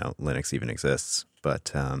 you know, Linux even exists.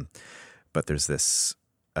 But there's this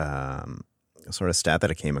sort of stat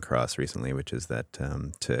that I came across recently, which is that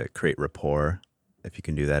to create rapport, if you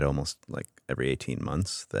can do that almost like every 18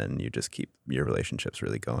 months, then you just keep your relationships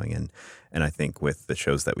really going. And I think with the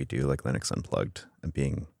shows that we do, like Linux Unplugged, and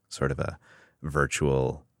being sort of a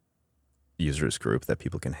virtual users group that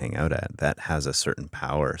people can hang out at, that has a certain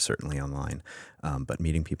power, certainly online. But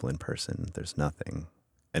meeting people in person, there's nothing.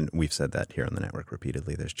 And we've said that here on the network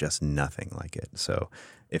repeatedly. There's just nothing like it. So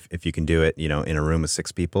if you can do it, you know, in a room with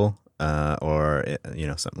 6 people, or you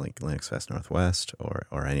know, something like Linux Fest Northwest,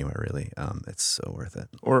 or anywhere really, it's so worth it.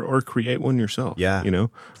 Or create one yourself. Yeah, you know,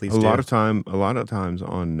 please. A lot of times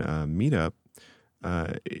on Meetup,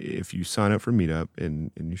 if you sign up for Meetup,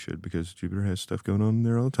 and you should, because Jupiter has stuff going on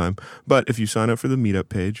there all the time. But if you sign up for the Meetup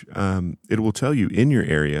page, it will tell you in your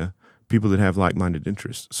area people that have like-minded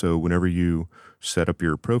interests. So whenever you set up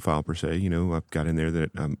your profile per se, you know, I've got in there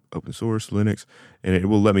that I'm open source, Linux, and it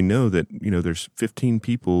will let me know that, you know, there's 15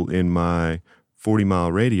 people in my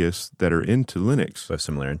 40-mile radius that are into Linux. With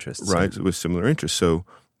similar interests. Right, with similar interests. So,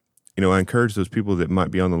 you know, I encourage those people that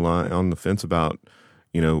might be on the fence about,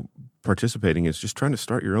 you know, participating, is just trying to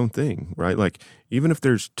start your own thing, right? Like, even if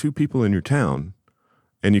there's 2 people in your town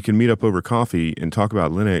and you can meet up over coffee and talk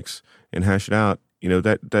about Linux and hash it out, you know,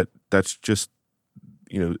 that's just,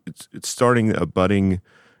 you know, it's starting a budding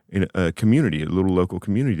in a community, a little local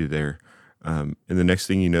community there. And the next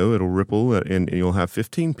thing you know, it'll ripple, and you'll have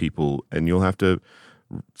 15 people, and you'll have to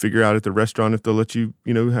figure out at the restaurant if they'll let you,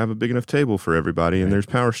 you know, have a big enough table for everybody, and there's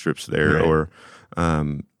power strips there, or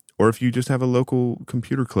if you just have a local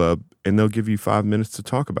computer club and they'll give you 5 minutes to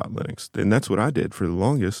talk about Linux. And that's what I did for the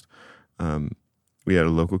longest. We had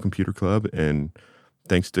a local computer club, and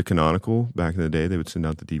thanks to Canonical, back in the day, they would send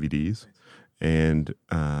out the DVDs. And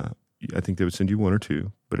I think they would send you 1 or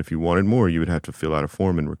 2. But if you wanted more, you would have to fill out a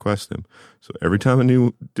form and request them. So every time a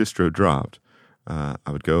new distro dropped, I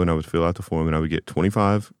would go and I would fill out the form, and I would get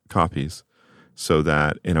 25 copies, and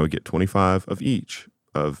I would get 25 of each,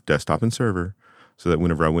 of desktop and server, so that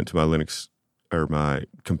whenever I went to my Linux or my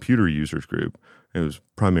computer users group, it was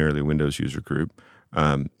primarily a Windows user group,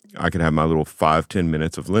 I could have my little 5-10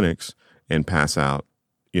 minutes of Linux and pass out,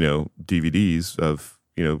 you know, DVDs of,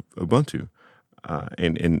 you know, Ubuntu.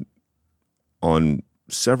 And on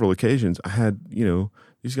several occasions, I had, you know,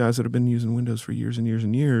 these guys that have been using Windows for years and years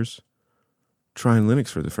and years trying Linux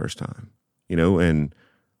for the first time, you know, and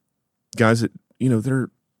guys that, you know, they're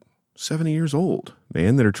 70 years old,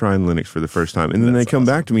 man, that are trying Linux for the first time. And then they come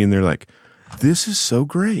back to me and they're like, this is so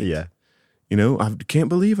great. Yeah. You know, I can't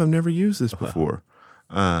believe I've never used this before.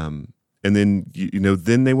 And then, you know,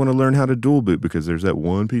 then they want to learn how to dual boot, because there's that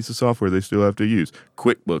one piece of software they still have to use,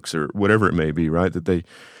 QuickBooks or whatever it may be, right?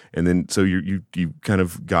 And then so you kind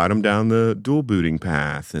of guide them down the dual booting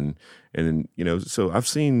path, and then, you know, so I've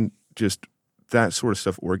seen just that sort of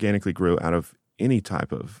stuff organically grow out of any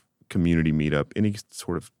type of community meetup, any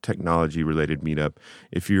sort of technology related meetup.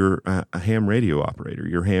 If you're a ham radio operator,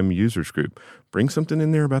 your ham users group, bring something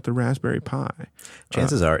in there about the Raspberry Pi.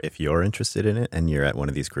 Chances are, if you're interested in it and you're at one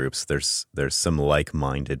of these groups, there's some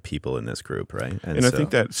like-minded people in this group, right? And I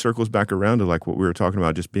think that circles back around to like what we were talking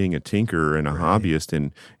about, just being a tinker and a hobbyist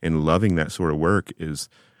and loving that sort of work. Is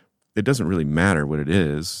it doesn't really matter what it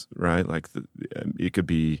is, right? Like it could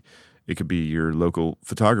be your local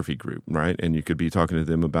photography group, right? And you could be talking to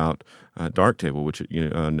them about Darktable, which you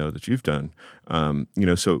know that you've done. You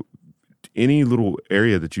know, so any little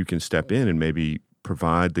area that you can step in and maybe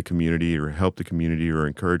provide the community or help the community or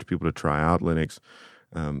encourage people to try out Linux,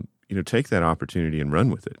 you know, take that opportunity and run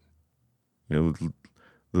with it. You know,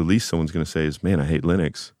 the least someone's going to say is, "Man, I hate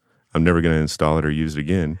Linux. I'm never going to install it or use it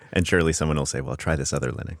again." And surely someone will say, "Well, try this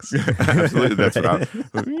other Linux." Absolutely, that's what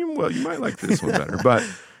well, you might like this one better, but.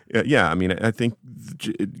 Yeah, I mean, I think,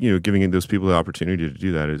 you know, giving those people the opportunity to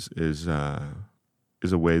do that is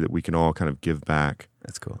a way that we can all kind of give back.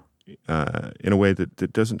 That's cool. In a way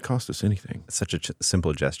that doesn't cost us anything. It's such a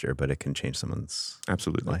simple gesture, but it can change someone's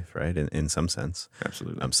life, right? In some sense.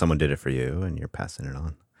 Absolutely. Someone did it for you, and you're passing it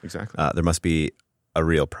on. Exactly. There must be a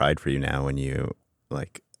real pride for you now when you,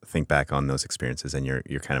 like, think back on those experiences, and you're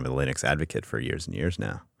kind of a Linux advocate for years and years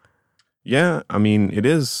now. Yeah, I mean, it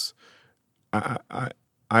is. I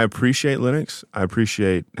appreciate Linux. I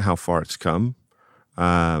appreciate how far it's come,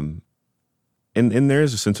 and there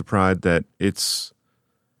is a sense of pride that it's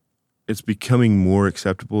becoming more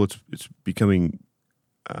acceptable. It's becoming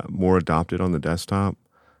more adopted on the desktop.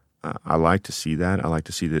 I like to see that. I like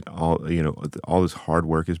to see that all this hard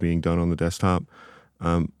work is being done on the desktop.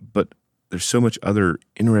 But there's so much other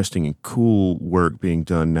interesting and cool work being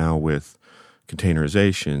done now with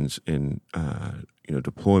containerizations and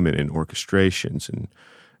deployment and orchestrations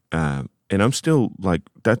and I'm still like,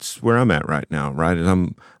 that's where I'm at right now, right?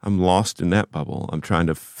 And I'm lost in that bubble. I'm trying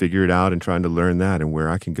to figure it out and trying to learn that and where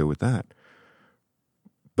I can go with that.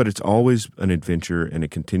 But it's always an adventure, and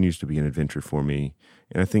it continues to be an adventure for me.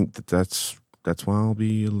 And I think that's why I'll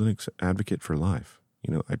be a Linux advocate for life.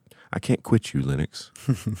 I can't quit you, Linux.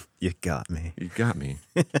 You got me. You got me.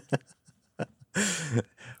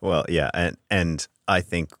 Well, yeah, and I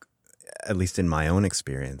think, at least in my own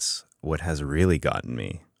experience, what has really gotten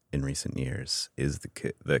me in recent years is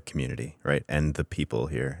the community, right? And the people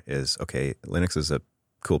here is, okay, Linux is a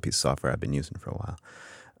cool piece of software I've been using for a while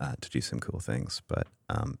to do some cool things, but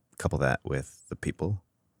couple that with the people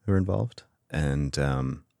who are involved. And,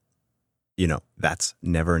 that's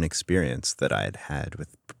never an experience that I had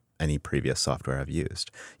with any previous software I've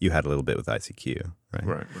used. You had a little bit with ICQ,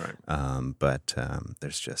 right? Right. But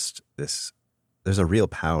there's a real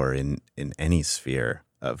power in any sphere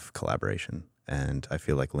of collaboration. And I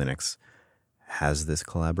feel like Linux has this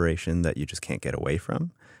collaboration that you just can't get away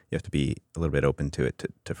from. You have to be a little bit open to it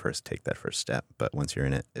to first take that first step. But once you're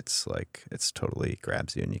in it, it's totally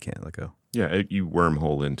grabs you and you can't let go. Yeah, you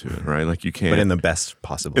wormhole into it, right? Like you can't. But in the best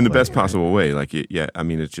possible way. In the best possible way. Like, I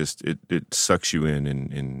mean, it sucks you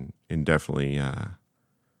in and definitely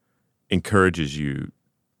encourages you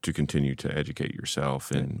to continue to educate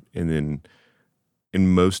yourself. And then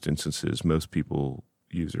in most instances, most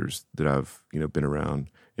users that I've been around,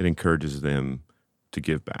 it encourages them to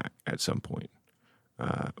give back at some point,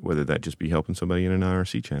 whether that just be helping somebody in an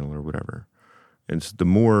IRC channel or whatever. And so the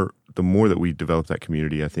more that we develop that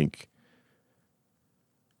community, I think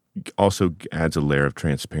also adds a layer of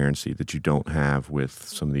transparency that you don't have with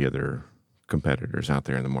some of the other competitors out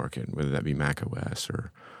there in the market, whether that be Mac OS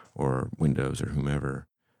or Windows or whomever.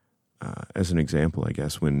 As an example, I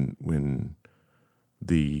guess when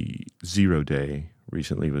the 0 day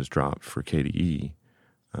recently was dropped for KDE,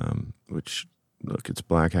 which, look, it's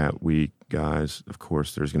Black Hat Week, guys. Of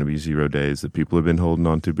course, there's going to be 0 days that people have been holding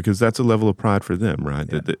on to because that's a level of pride for them, right?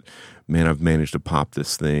 Yeah. That man, I've managed to pop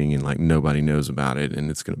this thing and like nobody knows about it, and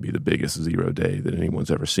it's going to be the biggest 0 day that anyone's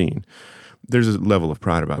ever seen. There's a level of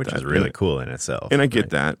pride about that. Which is really cool in itself. And I get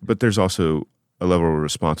that, but there's also a level of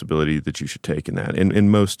responsibility that you should take in that. And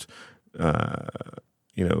most,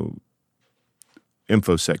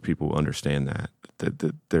 InfoSec people understand that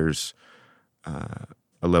there's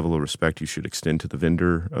a level of respect you should extend to the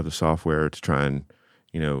vendor of the software to try and,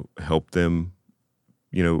 help them,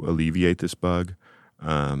 alleviate this bug,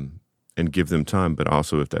 and give them time. But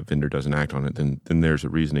also if that vendor doesn't act on it, then there's a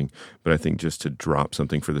reasoning. But I think just to drop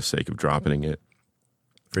something for the sake of dropping it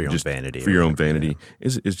for your own vanity,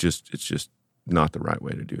 is just not the right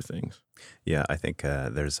way to do things. Yeah, I think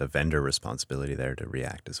there's a vendor responsibility there to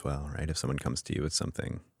react as well, right? If someone comes to you with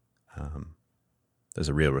something, there's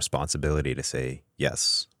a real responsibility to say,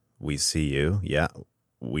 yes, we see you. Yeah,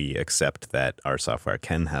 we accept that our software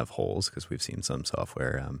can have holes because we've seen some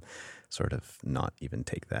software sort of not even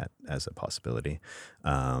take that as a possibility.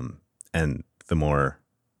 And the more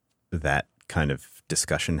that kind of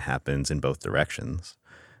discussion happens in both directions,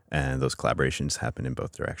 and those collaborations happen in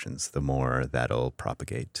both directions, the more that'll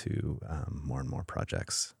propagate to more and more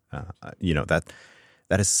projects.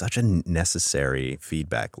 That is such a necessary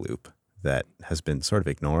feedback loop that has been sort of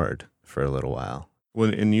ignored for a little while.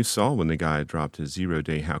 Well, and you saw when the guy dropped his 0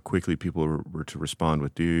 day, how quickly people were to respond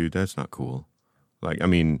with, dude, that's not cool. Like, I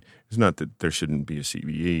mean, it's not that there shouldn't be a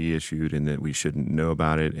CVE issued and that we shouldn't know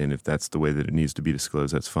about it. And if that's the way that it needs to be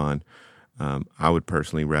disclosed, that's fine. I would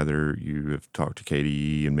personally rather you have talked to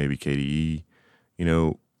KDE and maybe KDE,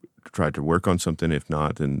 tried to work on something. If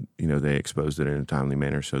not, then, they exposed it in a timely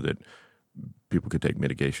manner so that people could take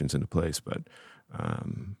mitigations into place. But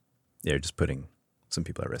you're just putting some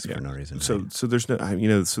people at risk for no reason. So there's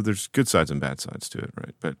no, so there's good sides and bad sides to it,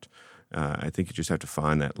 right? But I think you just have to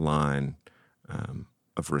find that line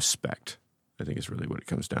of respect. I think is really what it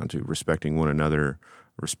comes down to: respecting one another,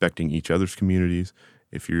 respecting each other's communities,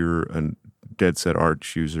 if you're a dead set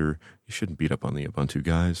Arch user, you shouldn't beat up on the Ubuntu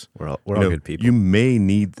guys. We're all good people. You may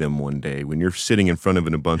need them one day when you're sitting in front of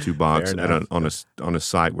an Ubuntu box on a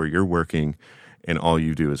site where you're working and all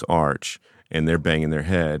you do is Arch and they're banging their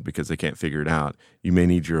head because they can't figure it out. You may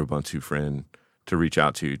need your Ubuntu friend to reach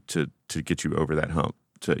out to get you over that hump.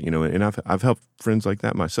 And I've helped friends like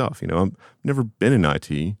that myself. I've never been in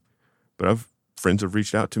IT, but friends have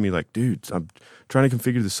reached out to me like, dude, I'm trying to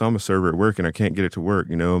configure the Samba server at work and I can't get it to work.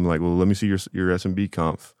 I'm like, well, let me see your SMB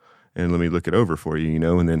conf and let me look it over for you,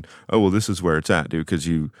 and then, oh, well, this is where it's at, dude, because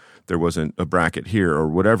there wasn't a bracket here or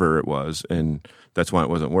whatever it was, and that's why it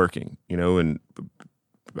wasn't working,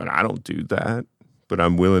 but I don't do that, but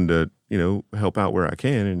I'm willing to, help out where I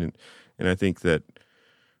can, and I think that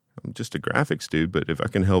I'm just a graphics dude, but if I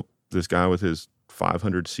can help this guy with his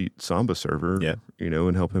 500-seat Samba server,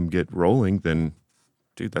 and help him get rolling, then,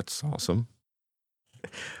 dude, that's awesome.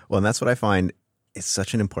 Well, and that's what I find is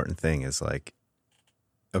such an important thing is like,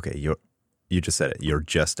 okay, you just said it, you're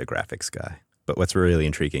just a graphics guy. But what's really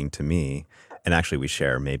intriguing to me, and actually we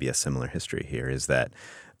share maybe a similar history here, is that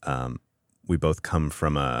we both come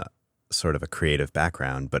from a sort of a creative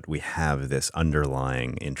background, but we have this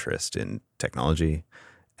underlying interest in technology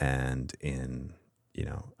and in,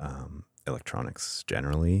 electronics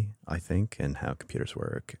generally, I think, and how computers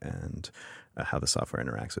work and how the software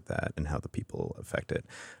interacts with that and how the people affect it.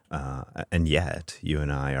 And yet, you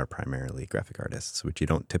and I are primarily graphic artists, which you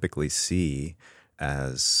don't typically see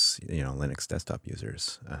as, Linux desktop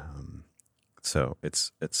users. So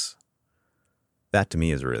it's that to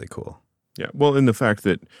me is really cool. Yeah. Well, and the fact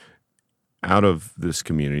that out of this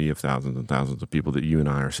community of thousands and thousands of people that you and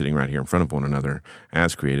I are sitting right here in front of one another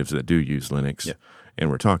as creatives that do use Linux, and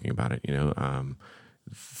we're talking about it,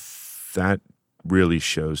 that really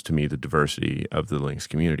shows to me the diversity of the Linux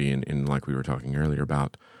community. And like we were talking earlier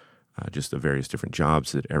about just the various different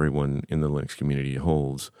jobs that everyone in the Linux community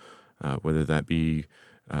holds, whether that be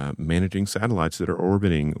managing satellites that are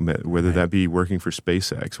orbiting, whether that be working for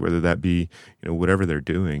SpaceX, whether that be, whatever they're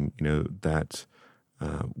doing, that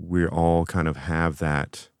we all kind of have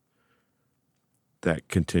that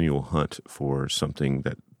continual hunt for something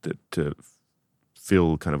that to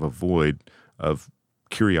fill kind of a void of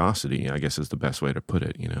curiosity, I guess is the best way to put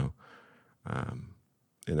it, and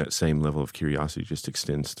that same level of curiosity just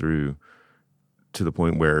extends through to the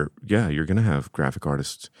point where, you're going to have graphic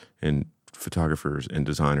artists and photographers and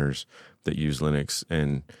designers that use Linux,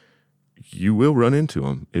 and you will run into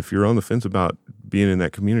them. If you're on the fence about being in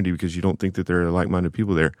that community because you don't think that there are like-minded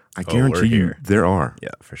people there, I guarantee you there are.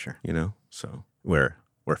 Yeah, for sure. So we're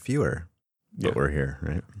fewer, but we're here,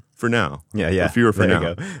 right? For now. Yeah. We're fewer for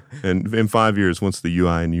now. And in 5 years, once the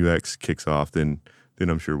UI and UX kicks off, then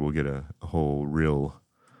I'm sure we'll get a whole real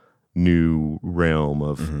new realm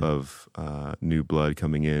of new blood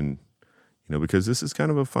coming in, because this is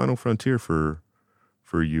kind of a final frontier for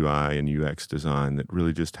UI and UX design that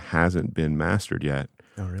really just hasn't been mastered yet.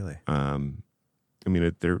 Oh, really?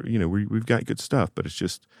 We've got good stuff, but it's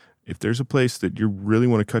just, if there's a place that you really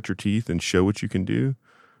want to cut your teeth and show what you can do,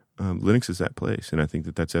 Linux is that place. And I think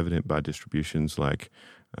that that's evident by distributions like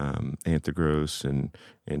Anthogros and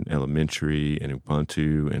Elementary and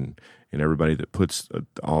Ubuntu and everybody that puts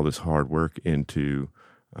all this hard work into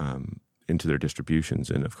their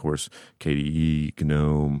distributions. And of course, KDE,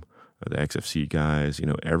 GNOME, the XFC guys,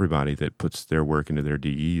 everybody that puts their work into their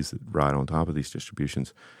DEs that ride on top of these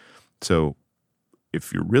distributions. So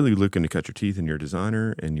if you're really looking to cut your teeth in your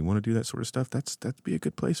designer and you want to do that sort of stuff, that'd be a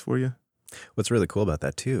good place for you. What's really cool about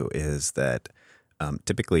that too is that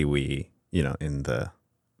typically we, in the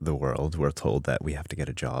world, we're told that we have to get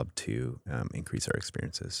a job to increase our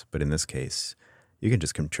experiences. But in this case, you can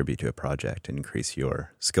just contribute to a project and increase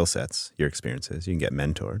your skill sets, your experiences. You can get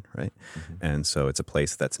mentored, right? Mm-hmm. And so it's a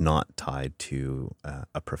place that's not tied to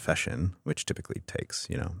a profession, which typically takes,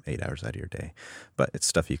 8 hours out of your day. But it's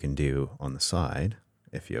stuff you can do on the side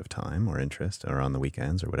if you have time or interest, or on the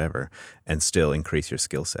weekends or whatever, and still increase your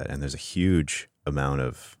skill set. And there's a huge amount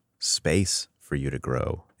of space for you to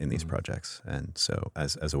grow in these projects. And so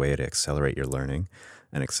as a way to accelerate your learning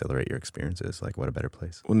and accelerate your experiences, like what a better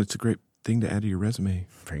place. Well, it's a great thing to add to your resume.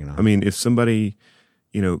 Bring it on. I mean, if somebody,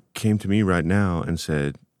 came to me right now and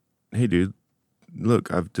said, hey, dude,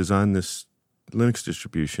 look, I've designed this Linux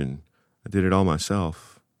distribution. I did it all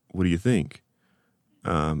myself. What do you think?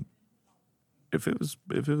 If it was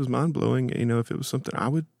mind blowing, if it was something, I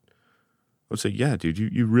would say, yeah, dude,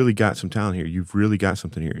 you really got some talent here. You've really got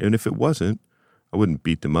something here. And if it wasn't, I wouldn't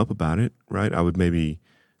beat them up about it, right? I would maybe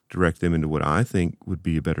direct them into what I think would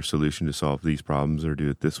be a better solution to solve these problems, or do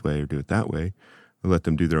it this way or do it that way, and let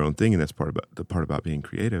them do their own thing. And that's the part about being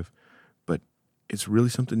creative. But it's really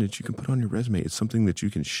something that you can put on your resume. It's something that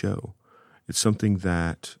you can show. It's something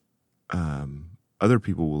that other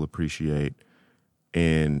people will appreciate.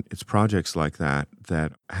 And it's projects like that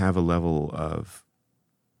that have a level of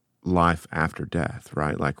life after death,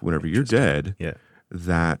 right? Like whenever you're dead,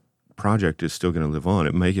 that project is still going to live on.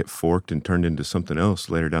 It may get forked and turned into something else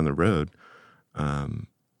later down the road.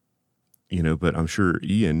 But I'm sure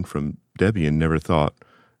Ian from Debian never thought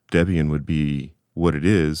Debian would be what it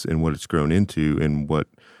is and what it's grown into and what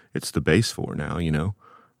it's the base for now,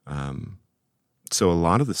 So a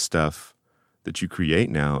lot of the stuff that you create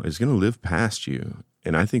now is going to live past you.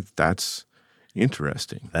 And I think that's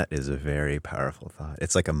interesting. That is a very powerful thought.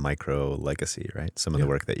 It's like a micro legacy, right? Some of the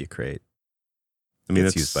work that you create.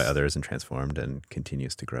 It's used by others and transformed and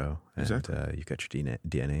continues to grow. And exactly. You got your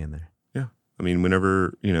DNA in there. Yeah. I mean,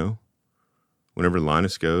 whenever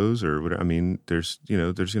Linus goes or whatever, I mean, there's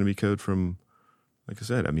going to be code from, like I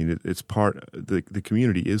said, I mean, it's part, the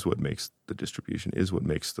community is what makes the distribution, is what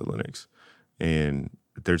makes the Linux. And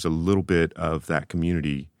there's a little bit of that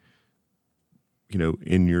community,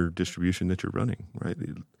 in your distribution that you're running, right?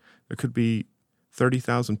 There could be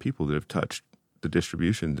 30,000 people that have touched the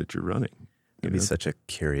distribution that you're running. It'd be such a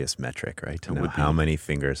curious metric, right? To know how many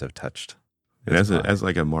fingers have touched. And as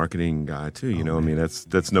like a marketing guy too, I mean,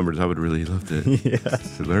 that's numbers I would really love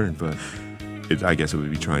to learn, but I guess it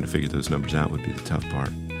would be trying to figure those numbers out would be the tough part.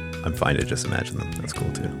 I'm fine to just imagine them. That's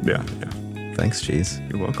cool too. Yeah. Thanks, Cheese.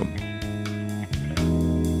 You're welcome.